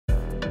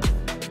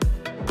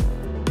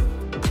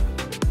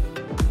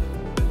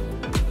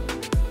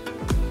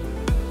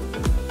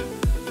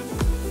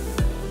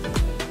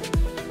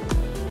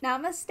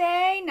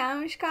Namaste,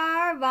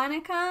 Namaskar,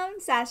 Vanakkam,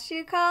 Sat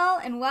Shri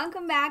Akal, and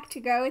welcome back to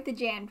Grow with the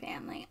J.A.N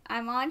family.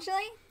 I'm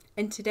Anjali.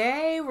 And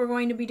today we're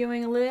going to be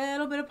doing a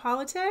little bit of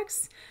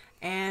politics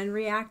and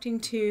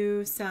reacting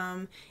to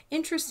some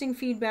interesting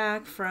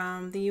feedback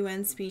from the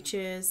UN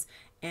speeches.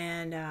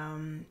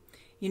 And,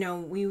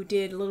 we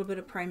did a little bit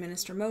of Prime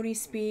Minister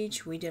Modi's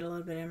speech. We did a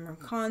little bit of Imran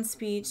Khan's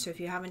speech. So if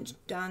you haven't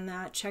done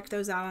that, check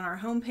those out on our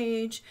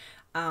homepage.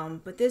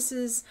 But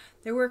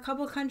there were a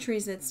couple of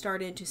countries that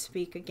started to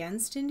speak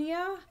against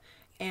India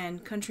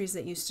and countries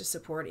that used to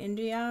support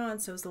India, and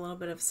so it was a little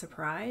bit of a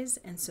surprise.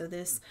 And so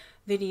this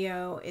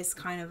video is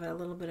kind of a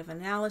little bit of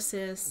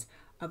analysis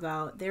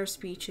about their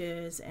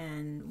speeches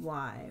and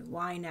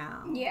why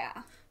now. Yeah.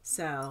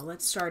 So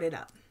let's start it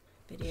up.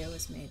 Video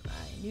is made by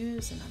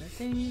News and Other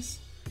Things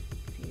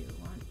if you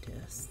want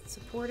to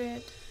support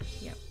it.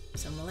 Yep.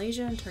 So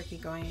Malaysia and Turkey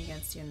going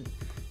against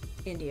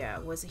India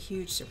was a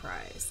huge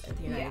surprise at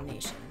the United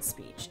Nations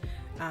speech.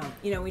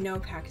 We know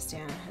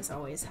Pakistan has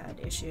always had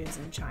issues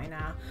in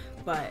China,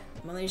 but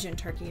Malaysia and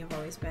Turkey have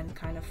always been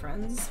kind of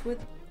friends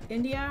with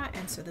India,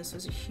 and so this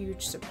was a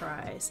huge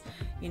surprise.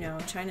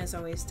 China's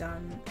always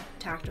done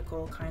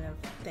tactical kind of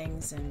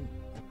things and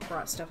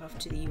brought stuff up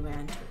to the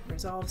UN to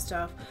resolve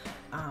stuff,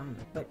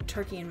 but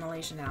Turkey and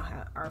Malaysia now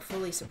are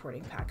fully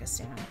supporting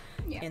Pakistan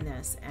in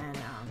this, and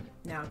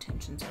now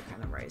tensions are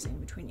kind of rising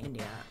between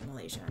India,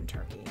 Malaysia, and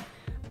Turkey.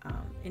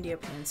 India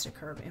plans to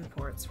curb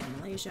imports from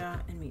Malaysia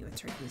and meet with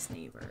Turkey's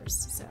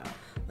neighbors. So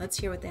let's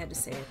hear what they had to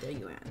say at the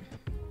UN.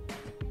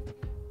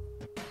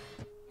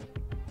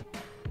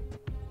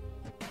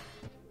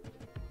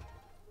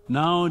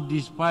 Now,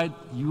 despite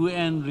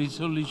UN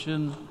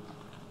resolution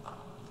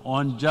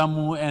on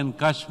Jammu and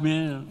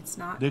Kashmir,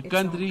 the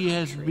country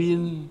has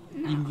been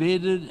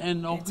invaded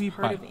and occupied. It's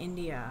part of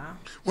India.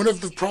 One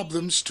of the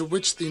problems to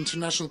which the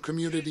international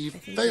community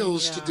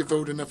fails to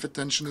devote enough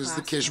attention is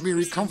the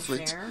Kashmiri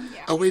conflict,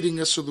 awaiting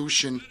a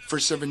solution for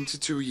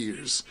 72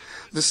 years.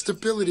 The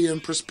stability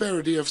and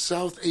prosperity of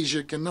South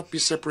Asia cannot be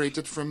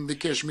separated from the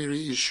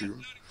Kashmiri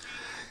issue.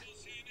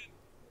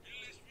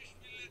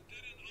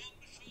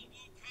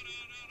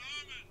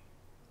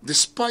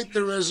 Despite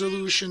the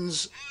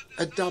resolutions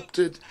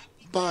adopted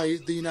by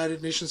the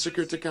United Nations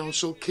Security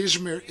Council,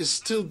 Kashmir is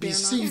still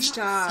besieged,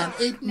 and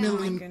 8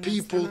 million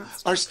people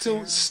are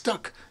still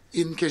stuck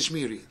in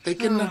Kashmir. They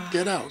cannot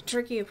get out.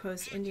 Turkey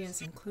opposed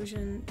India's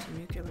inclusion to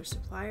nuclear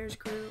suppliers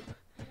group,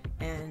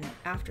 and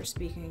after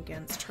speaking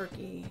against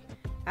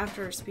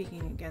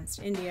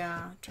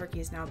India, Turkey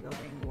is now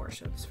building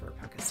warships for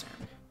Pakistan.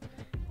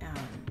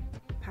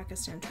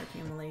 Pakistan, Turkey,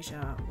 and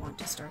Malaysia want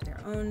to start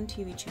their own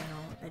TV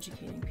channel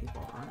educating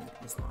people on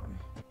Islam.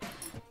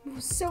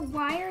 So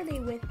why are they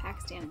with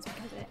Pakistan? Is it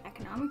because of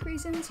economic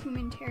reasons,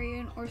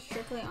 humanitarian, or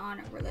strictly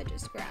on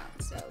religious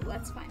grounds? So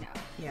let's find out.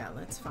 Yeah,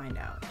 let's find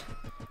out.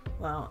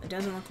 Well, it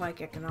doesn't look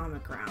like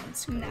economic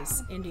grounds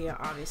because India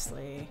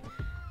obviously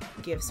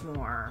gives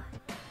more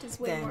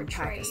than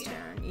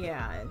Pakistan. Trade.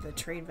 Yeah, the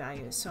trade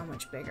value is so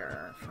much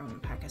bigger from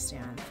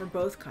Pakistan for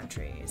both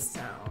countries.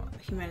 So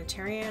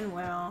humanitarian,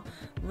 well,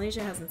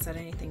 Malaysia hasn't said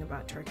anything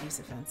about Turkey's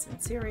offense in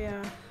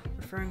Syria,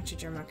 referring to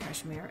Jammu and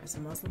Kashmir as a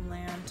Muslim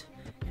land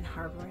and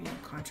harboring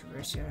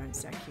controversial and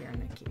Zakir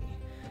Niki.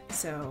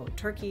 So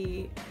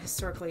Turkey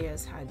historically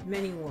has had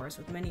many wars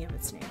with many of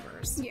its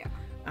neighbors. Yeah.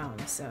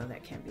 So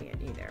that can't be it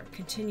either.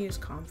 Continuous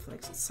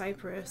conflicts with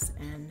Cyprus,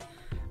 and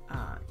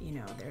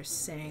they're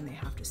saying they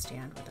have to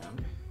stand with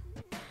them.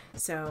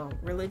 So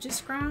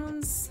religious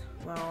grounds,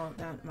 well,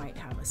 that might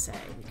have a say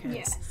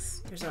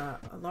because there's a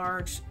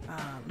large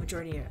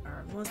majority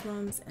are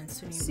Muslims and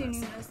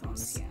Sunni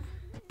Muslims.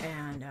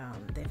 And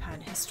they've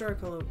had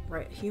historical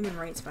human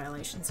rights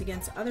violations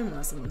against other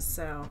Muslims.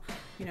 So,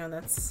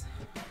 that's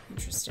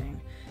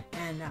interesting.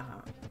 And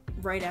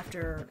right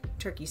after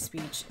Turkey's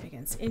speech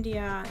against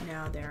India,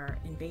 now they're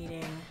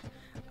invading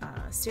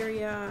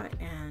Syria,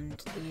 and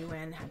the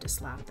UN had to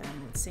slap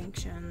them with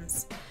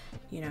sanctions.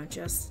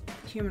 Just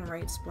human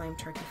rights blame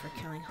Turkey for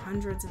killing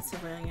hundreds of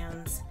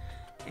civilians.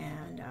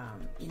 And,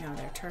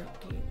 their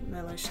Turkey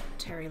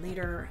military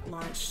leader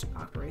launched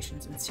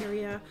operations in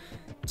Syria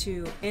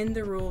to end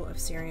the rule of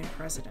Syrian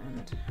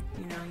president.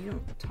 You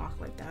don't talk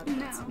like that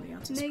about somebody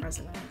else's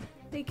president.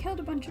 They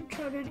killed a bunch of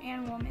children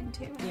and women,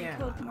 too. And they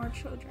killed more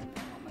children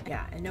than women.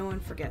 Yeah, and no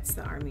one forgets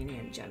the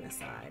Armenian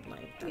genocide.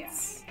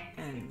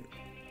 And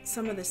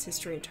some of this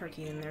history of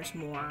Turkey, and there's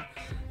more.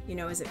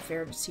 Is it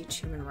fair to teach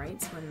human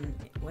rights when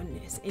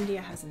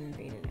India hasn't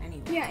invaded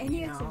anyone? Yeah,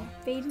 India hasn't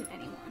invaded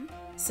anyone.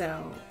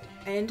 So,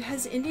 and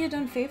has India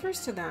done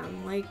favors to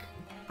them?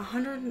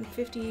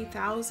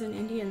 150,000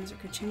 Indians are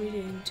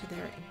contributing to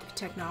their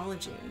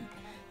technology.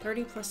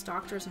 30 plus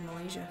doctors in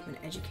Malaysia have been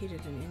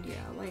educated in India.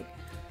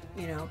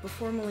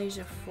 Before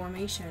Malaysia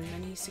formation,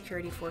 many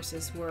security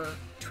forces were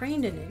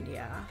trained in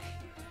India.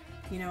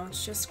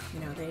 It's just,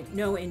 they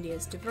know India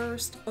is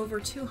diverse. Over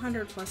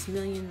 200 plus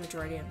million,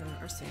 majority of them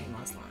are Sunni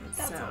Muslims.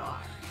 That's a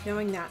lot.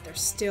 Knowing that they're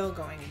still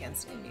going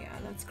against India,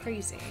 that's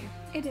crazy.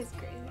 It is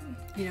crazy.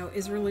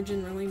 Is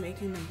religion really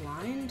making them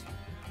blind?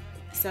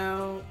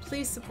 So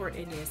please support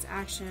India's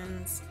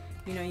actions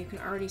you know, you can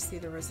already see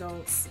the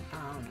results.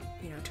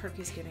 You know,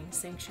 Turkey's getting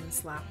sanctions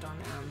slapped on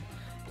them,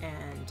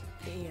 and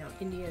you know,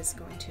 India is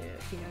going to,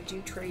 you know,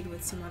 do trade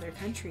with some other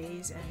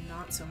countries and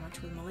not so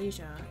much with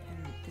Malaysia.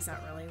 And is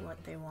that really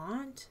what they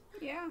want?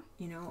 Yeah.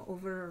 You know,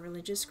 over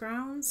religious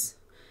grounds,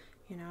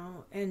 you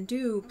know. And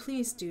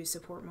please do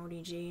support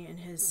Modi ji and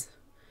his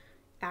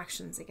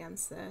actions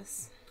against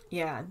this.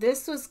 Yeah,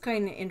 this was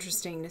kind of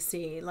interesting to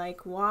see,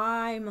 like,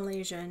 why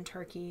Malaysia and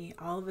Turkey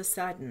all of a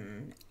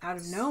sudden, out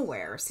of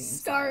nowhere,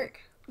 start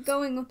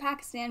going with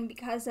Pakistan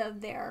because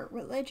of their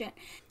religion.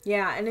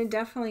 Yeah, and it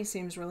definitely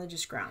seems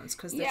religious grounds,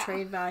 because the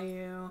trade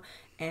value,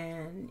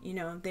 and, you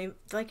know, they,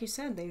 like you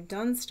said, they've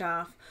done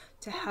stuff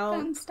to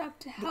help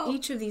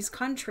each of these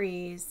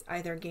countries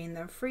either gain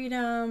their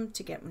freedom,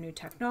 to get new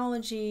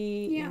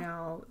technology, you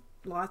know,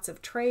 lots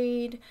of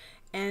trade.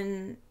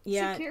 And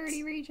yet,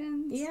 security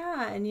regions.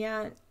 Yeah, and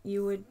yet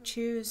you would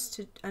choose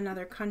to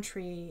another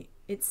country,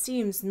 it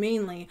seems,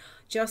 mainly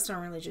just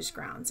on religious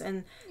grounds.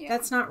 And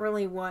that's not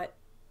really what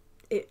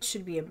it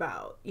should be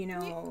about. You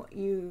know,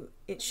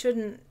 it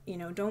shouldn't, you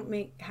know, don't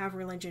have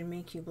religion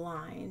make you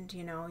blind.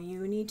 You know,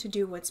 you need to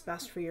do what's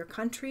best for your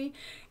country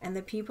and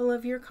the people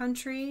of your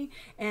country.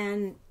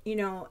 And, you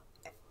know,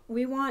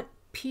 we want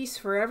peace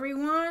for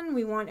everyone.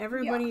 We want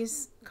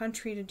everybody's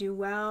country to do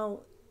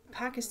well.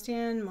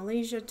 Pakistan,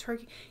 Malaysia,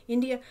 Turkey,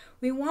 India,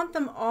 we want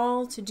them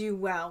all to do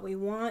well. We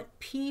want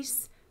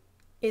peace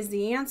is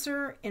the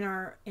answer in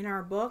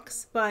our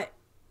books, but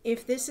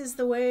if this is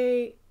the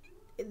way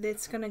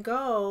it's going to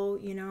go,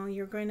 you know,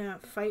 you're going to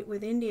fight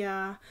with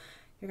India,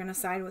 you're going to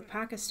side with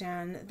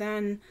Pakistan,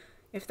 then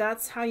if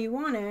that's how you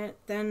want it,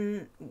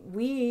 then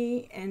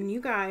we and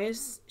you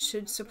guys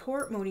should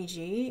support Modi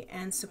ji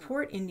and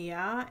support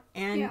India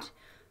and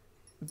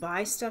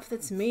buy stuff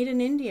that's made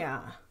in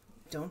India.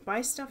 Don't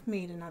buy stuff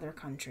made in other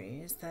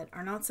countries that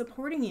are not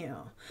supporting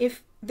you.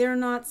 If they're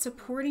not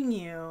supporting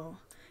you,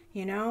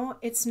 you know,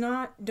 it's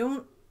not,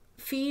 don't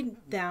feed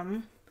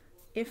them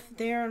if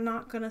they're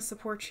not going to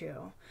support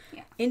you.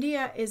 Yeah.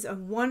 India is a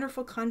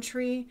wonderful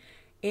country.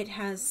 It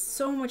has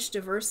so much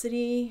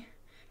diversity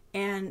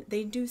and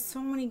they do so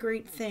many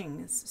great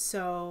things.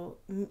 So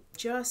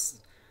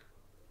just,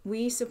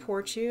 we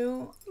support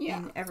you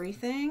in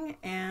everything,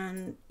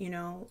 and, you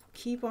know,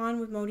 keep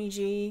on with Modi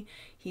ji.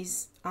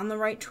 He's on the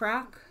right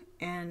track,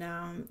 and,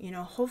 you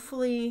know,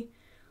 hopefully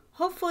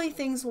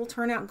things will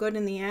turn out good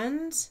in the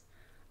end.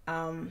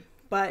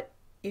 But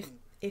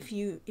if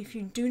you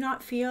do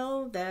not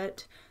feel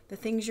that the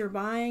things you're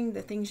buying,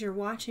 the things you're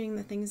watching,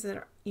 the things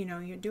that, you know,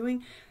 you're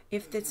doing,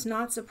 if it's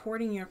not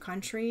supporting your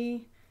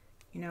country,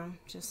 you know,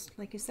 just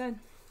like you said.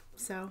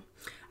 So,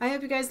 I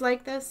hope you guys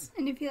like this.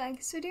 And if you like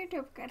this video,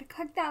 don't forget to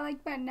click that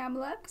like button down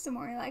below, because the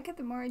more you like it,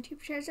 the more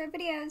YouTube shares our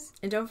videos.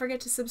 And don't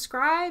forget to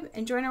subscribe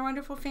and join our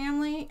wonderful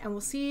family, and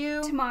we'll see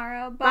you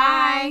tomorrow.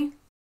 Bye.